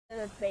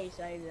a base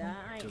over there.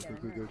 I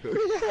ain't going Go.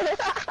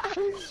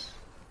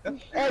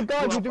 Hey,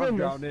 God, you're doing I'm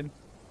this. drowning.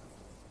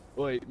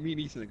 Wait, me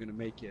and Ethan are gonna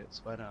make it,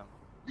 swear down.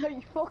 No,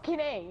 you fucking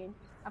ain't.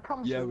 I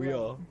promise you. Yeah, we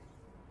are.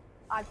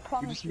 I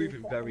promise We're just you.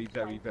 moving very,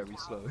 very, very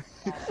slow.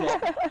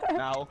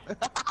 Now.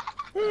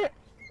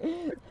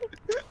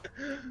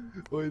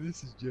 Boy,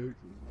 this is joking.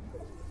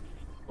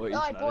 Wait,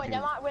 Alright, boy, they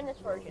might win this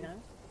for us, you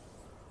know.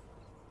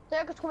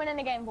 Circus coming in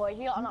the game, boys.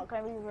 You're not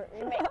going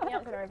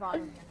to revive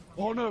them.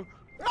 Oh no!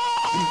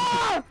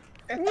 Ah!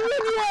 You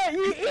idiot!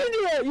 You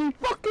idiot! You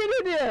fucking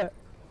idiot!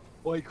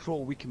 Boy,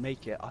 crawl, we can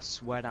make it. I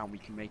swear down, we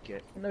can make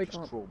it. No, we just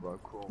can't. Crawl, bro,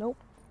 crawl. Nope.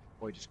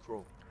 Boy, just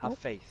crawl. Have Nope.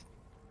 faith.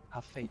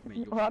 Have faith,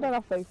 mate. I don't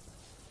have faith.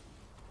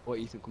 Boy,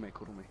 Ethan, come here,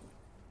 cuddle me.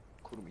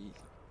 Cuddle me,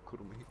 Ethan.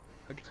 Cuddle me.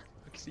 I can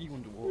see you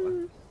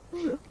underwater.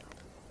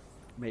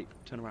 Mate,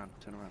 turn around,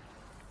 turn around.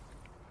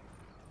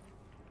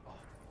 Oh.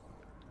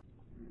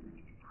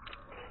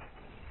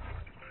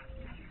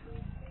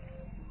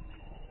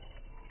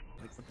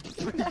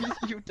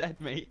 You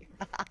dead, mate.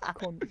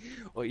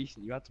 Oh,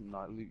 Ethan, you had some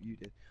nice loot, you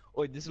did.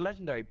 Oh, there's a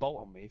legendary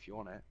bolt on me if you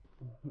want it.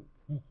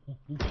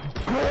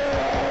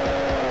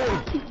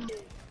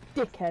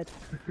 Dickhead.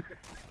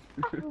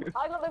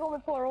 I got the gun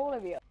before all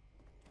of you.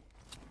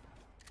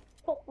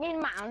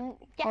 Fucking man,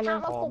 get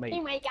out of my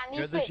fucking way, can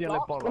you flip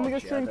flop? Let me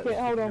just drink it,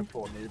 hold on.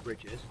 Near the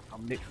bridges.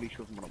 I'm literally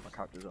shoving one up my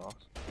character's ass.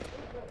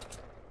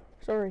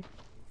 Sorry.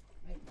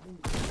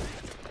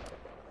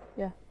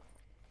 Yeah.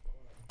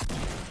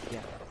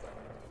 Yeah.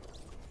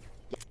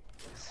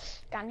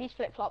 Candy's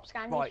flip flops,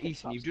 Candy's Right, flip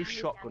Ethan, flops, you've just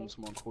Candy's, shotgunned Candy's.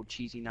 someone called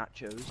Cheesy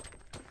Nachos.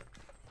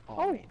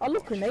 Oh, mate, I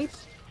love gosh.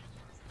 grenades.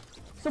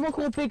 Someone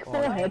called Big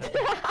Forehead.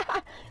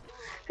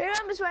 Who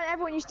remembers when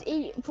everyone used to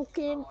eat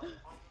fucking...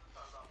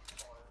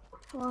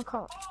 Oh, I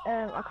can't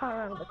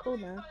remember what they're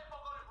called now.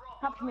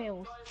 Happy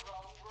Meals.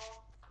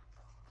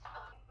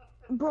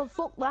 Bro,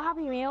 fuck the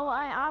Happy Meal.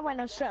 I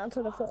went straight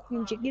onto the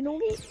fucking chicken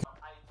nugget.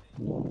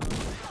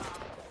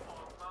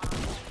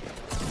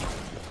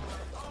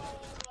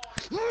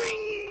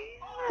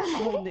 I'm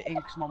holding it in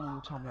because my mum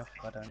will tell me off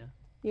if I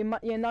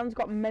don't. Your nan's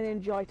got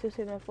meningitis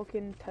in her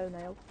fucking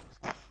toenail.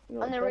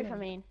 On the roof, I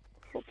mean.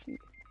 Fuck you.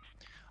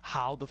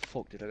 How the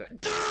fuck did I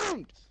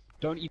go?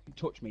 Don't even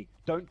touch me.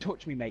 Don't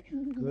touch me, mate.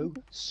 Go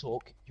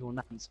suck your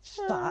nan's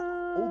fat,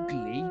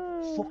 ugly,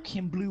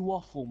 fucking blue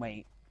waffle,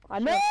 mate. I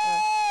know!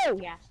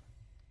 Yeah.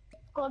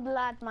 Good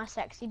lad, my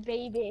sexy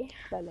baby.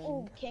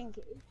 Oh,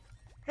 kinky.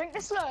 Drink the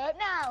slurp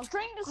now.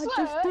 Drink the slurp.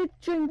 I just did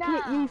drink now.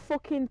 it, you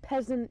fucking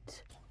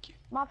peasant.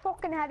 My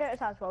fucking head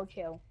hurts as well,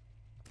 chill.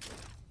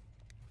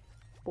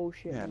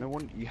 Bullshit. Yeah, no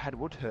wonder your head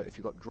would hurt if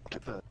you got dropped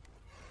at first.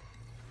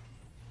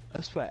 I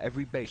swear,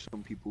 every base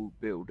some people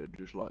build are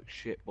just like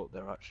shit, but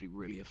they're actually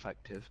really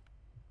effective.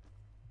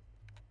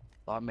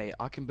 Like, mate,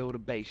 I can build a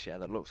base, yeah,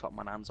 that looks like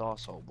my nan's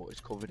arsehole, but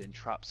it's covered in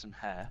traps and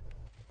hair.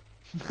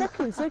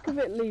 Fucking sick of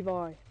it,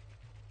 Levi.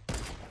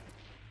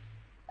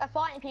 They're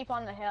fighting people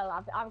on the hill.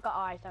 I've got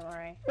eyes, don't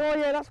worry. Oh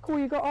yeah, that's cool,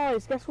 you got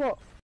eyes. Guess what?